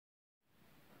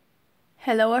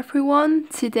Hello everyone,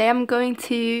 today I'm going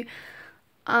to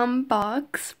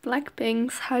unbox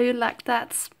Blackpink's How You Like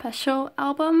That special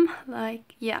album.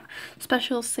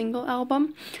 Special single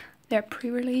album. Their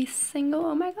pre-release single,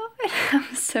 oh my god,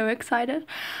 I'm so excited.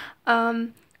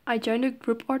 I joined a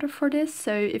group order for this,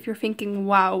 so if you're thinking,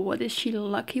 wow, what is she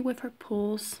lucky with her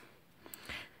pulls?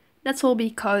 That's all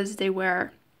because they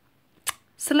were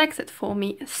selected for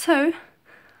me, so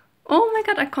oh my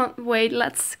god, I can't wait,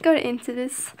 let's go into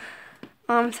this.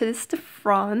 So this is the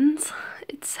front.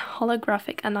 It's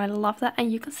holographic and I love that.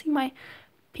 And you can see my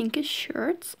pinkish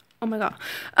shirts. Oh my god.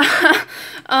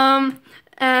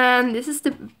 And this is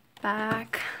the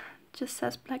back. Just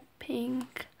says Blackpink.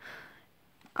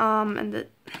 And the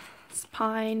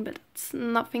spine, but it's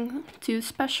nothing too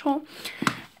special.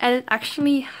 And it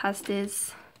actually has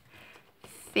this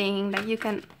thing that you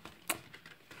can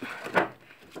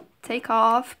take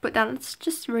off, but then it's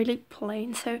just really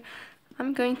plain. So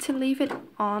I'm going to leave it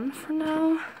on for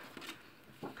now.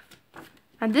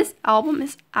 And this album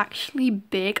is actually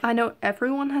big. I know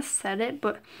everyone has said it,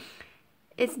 but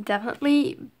it's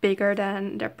definitely bigger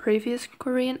than their previous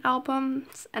Korean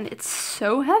albums. And it's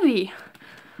so heavy.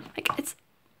 Like, it's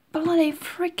bloody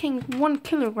freaking 1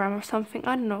 kilogram or something.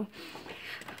 I don't know.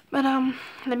 But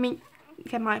let me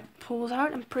get my pulls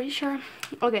out. I'm pretty sure.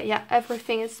 Okay, yeah,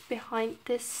 everything is behind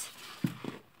this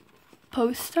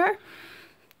poster.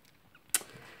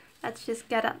 Let's just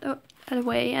get out of the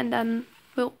way and then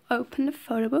we'll open the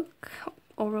photo book,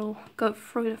 or we'll go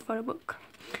through the photo book.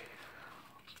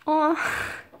 Oh,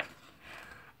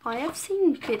 I have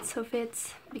seen bits of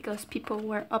it because people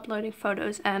were uploading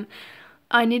photos and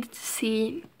I needed to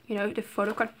see, you know, the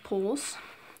photo card pulls.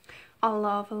 I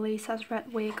love Lisa's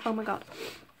red wig, oh my god.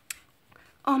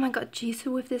 Oh my god,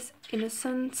 Jisoo with this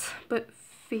innocent but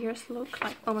fierce look,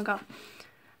 like, oh my god.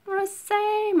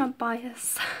 Rosé, my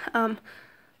bias.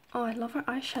 Oh, I love her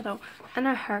eyeshadow and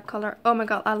her hair color. Oh my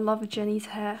god, I love Jennie's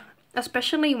hair.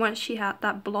 Especially when she had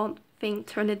that blonde thing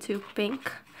turned into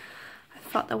pink. I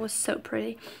thought that was so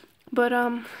pretty. But,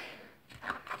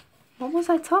 what was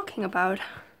I talking about?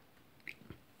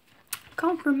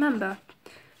 Can't remember,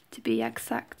 to be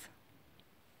exact.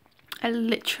 I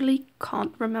literally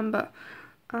can't remember.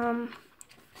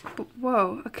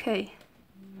 Whoa, okay.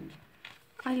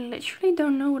 I literally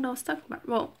don't know what I was talking about.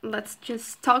 Well, let's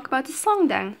just talk about the song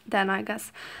then I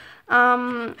guess.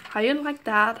 How You Like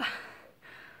That?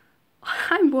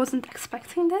 I wasn't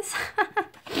expecting this.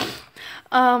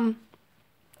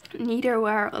 Neither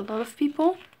were a lot of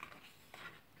people.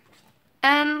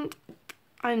 And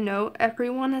I know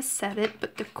everyone has said it,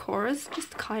 but the chorus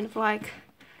just kind of like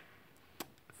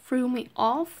threw me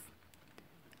off.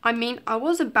 I mean, I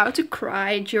was about to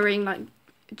cry during like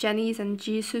Jennie's and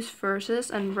Jisoo's verses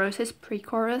and Rosé's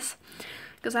pre-chorus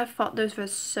because I thought those were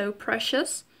so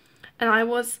precious, and I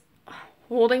was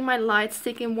holding my light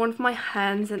stick in one of my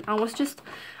hands and I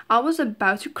was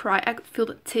about to cry. I could feel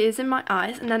the tears in my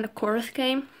eyes, and then the chorus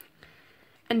came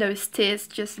and those tears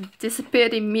just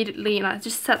disappeared immediately and I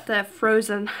just sat there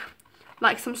frozen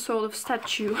like some sort of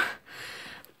statue.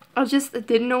 I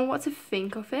didn't know what to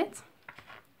think of it.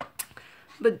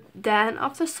 But then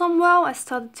after some while I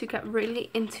started to get really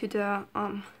into the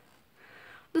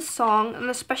song,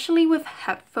 and especially with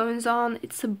headphones on,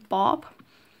 it's a bop.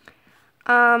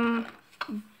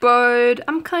 But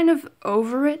I'm kind of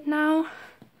over it now.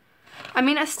 I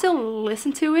mean, I still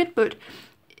listen to it, but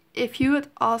if you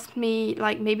had asked me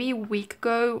like maybe a week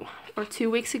ago or 2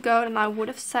 weeks ago, then I would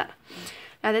have said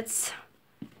that it's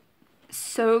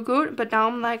so good. But now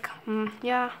I'm like,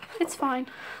 yeah, it's fine.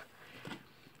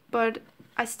 But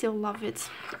I still love it,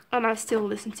 and I still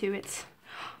listen to it.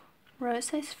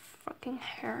 Rosé's fucking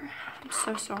hair. I'm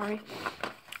so sorry.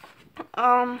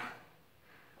 I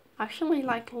actually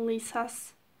like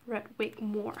Lisa's red wig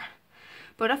more,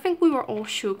 but I think we were all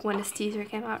shook when this teaser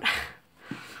came out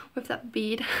with that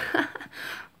bead.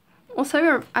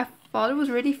 Also, I thought it was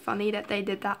really funny that they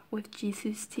did that with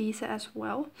Jisoo's teaser as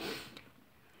well,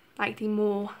 like the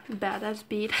more badass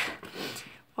bead.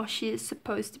 Or she is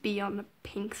supposed to be on the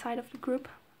pink side of the group.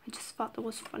 I just thought that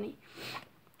was funny.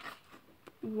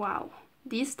 Wow.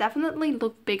 These definitely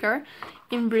look bigger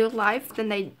in real life than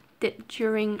they did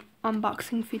during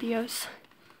unboxing videos.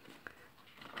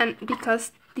 And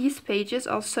because these pages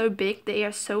are so big, they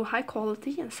are so high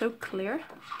quality and so clear,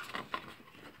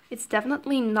 it's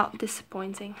definitely not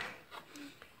disappointing.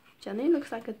 Jennie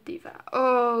looks like a diva.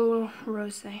 Oh,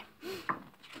 Rosé.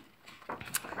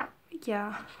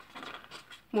 Yeah.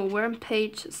 Well, we're on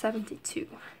page 72.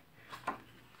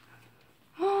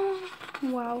 Oh,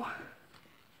 wow.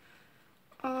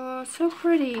 So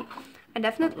pretty. I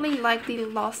definitely like the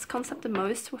last concept the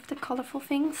most with the colorful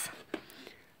things.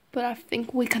 But I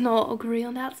think we can all agree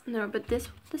on that. No, but this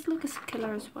look is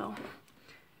killer as well.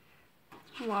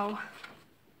 Wow.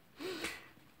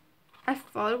 I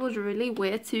thought it was really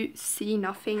weird to see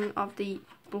nothing of the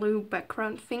blue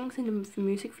background things in the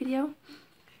music video.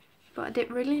 But I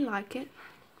did really like it.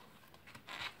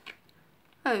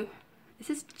 Oh, is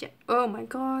this... oh my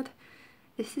god.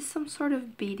 Is this some sort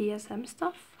of BDSM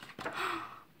stuff?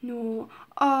 No.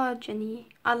 Oh, Jenny.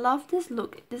 I love this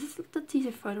look. This is the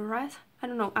teaser photo, right? I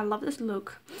don't know. I love this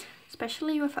look.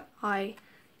 Especially with an eye.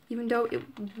 Even though it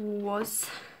was...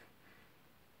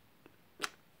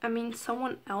 I mean,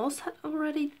 someone else had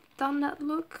already done that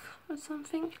look or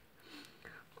something.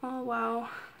 Oh, wow.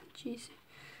 Jeez.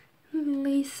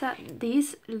 Lisa,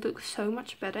 these look so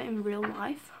much better in real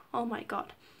life. Oh my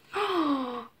god.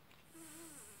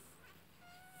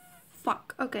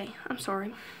 Fuck. Okay, I'm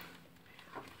sorry.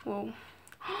 Whoa.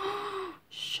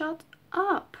 Shut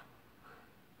up.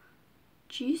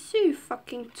 Jisoo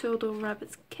fucking turtle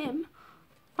rabbits Kim.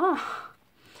 Oh.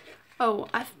 Oh,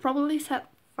 I've probably said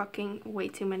fucking way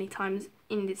too many times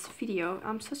in this video.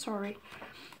 I'm so sorry.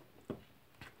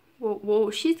 Whoa, whoa,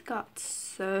 she's got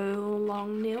so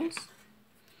long nails.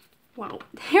 Wow,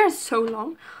 they're so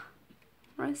long.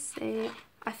 Rosé.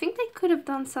 I think they could have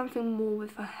done something more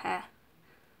with her hair.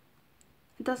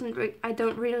 I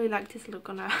don't really like this look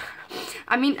on her.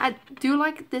 I mean, I do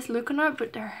like this look on her,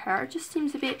 but her hair just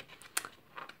seems a bit...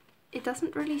 it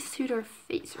doesn't really suit her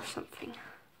face or something.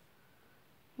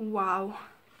 Wow.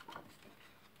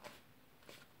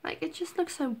 Like, it just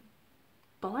looks so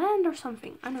bland or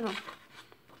something. I don't know.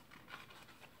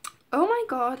 Oh my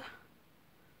god.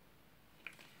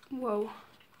 Whoa.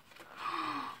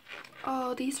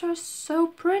 Oh, these are so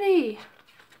pretty.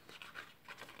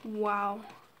 Wow.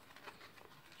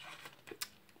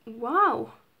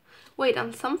 Wow. Wait,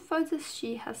 on some photos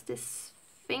she has this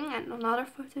thing and on other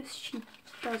photos she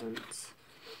doesn't.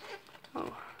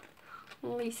 Oh.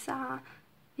 Lisa.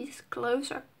 These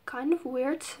clothes are kind of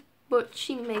weird, but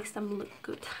she makes them look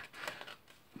good.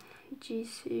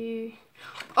 Jisoo.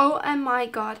 Oh, and my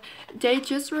god, they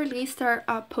just released their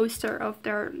poster of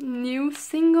their new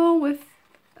single with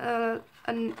a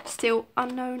still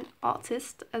unknown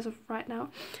artist as of right now.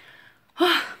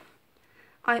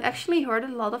 I actually heard a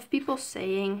lot of people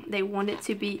saying they want it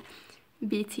to be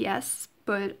BTS,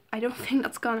 but I don't think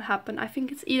that's gonna happen. I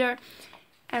think it's either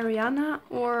Ariana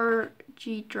or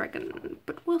G-Dragon,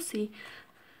 but we'll see.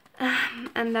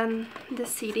 And then the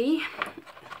CD.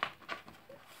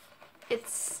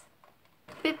 It's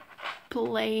a bit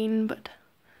plain, but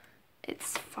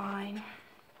it's fine.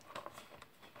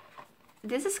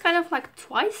 This is kind of like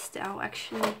Twice style,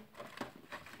 actually.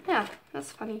 Yeah,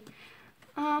 that's funny.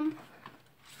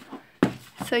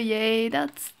 So yay,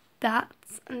 that's that.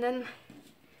 And then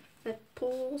the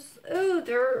pulls. Oh,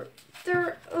 they're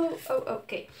oh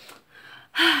okay.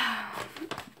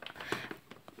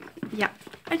 Yeah,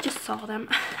 I just saw them.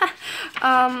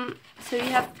 So you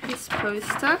have this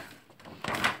poster,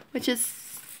 which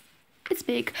is, it's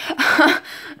big.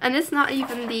 And it's not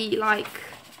even the like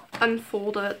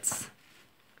unfolded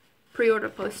pre-order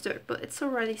poster, but it's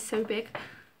already so big.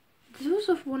 This was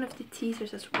of one of the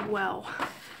teasers as well.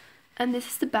 And this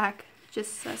is the back.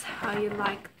 Just says how you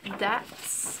like that.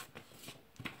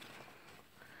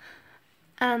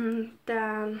 And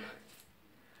then,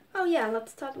 oh yeah,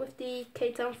 let's start with the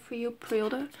K-Town For You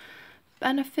pre-order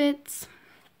benefits.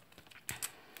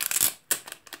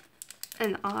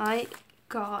 And I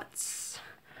got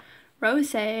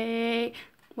Rosé.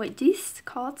 Wait, these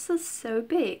cards are so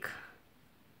big.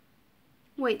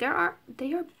 Wait, they are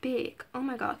big. Oh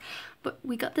my god. But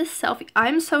we got this selfie.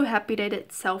 I'm so happy they did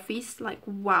selfies. Like,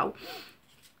 wow.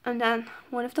 And then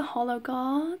one of the holo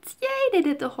cards. Yay, they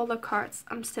did the holo cards.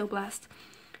 I'm still blessed.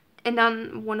 And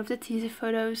then one of the teaser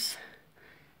photos.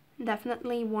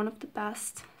 Definitely one of the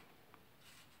best.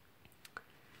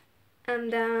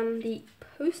 And then the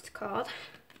postcard.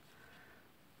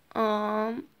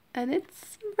 And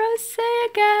it's Rosé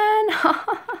again.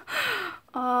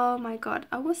 Oh my god,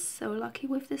 I was so lucky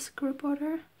with this group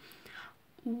order.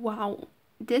 Wow,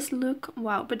 this look,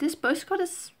 wow. But this postcard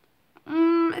is,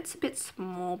 it's a bit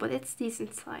small, but it's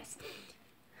decent size.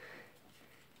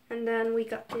 And then we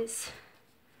got this,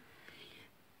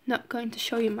 not going to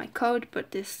show you my code,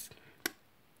 but this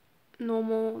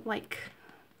normal like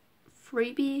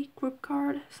freebie group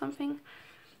card something.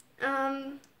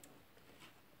 And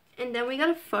then we got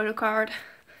a photo card,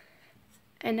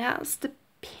 and that's the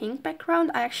pink background.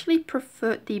 I actually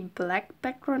prefer the black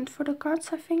background photo cards,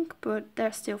 I think, but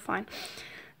they're still fine.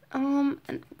 And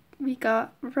we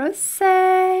got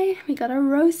Rosé. We got a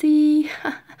Rosie.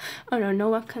 Oh no, no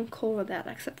one can call her that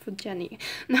except for Jenny.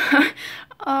 Yay!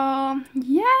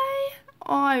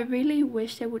 Oh, I really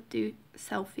wish they would do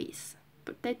selfies,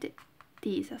 but they did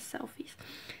these as selfies.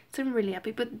 So I'm really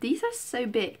happy, but these are so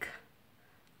big.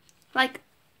 Like,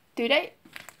 do they?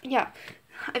 Yeah,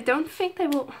 I don't think they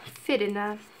will fit in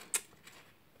a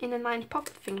 9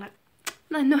 pocket thing. Like,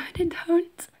 no, they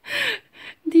don't.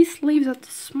 These sleeves are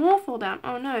too small for them.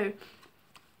 Oh no.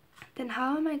 Then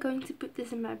how am I going to put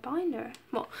this in my binder?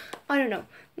 Well, I don't know.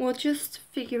 We'll just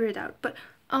figure it out. But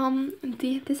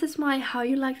this is my How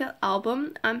You Like That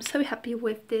album. I'm so happy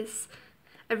with this.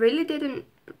 I really didn't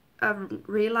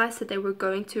realize that they were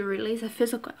going to release a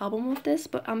physical album of this,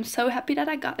 but I'm so happy that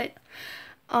I got it.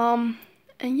 And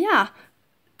yeah,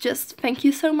 just thank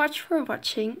you so much for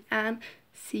watching and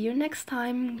see you next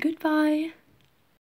time. Goodbye.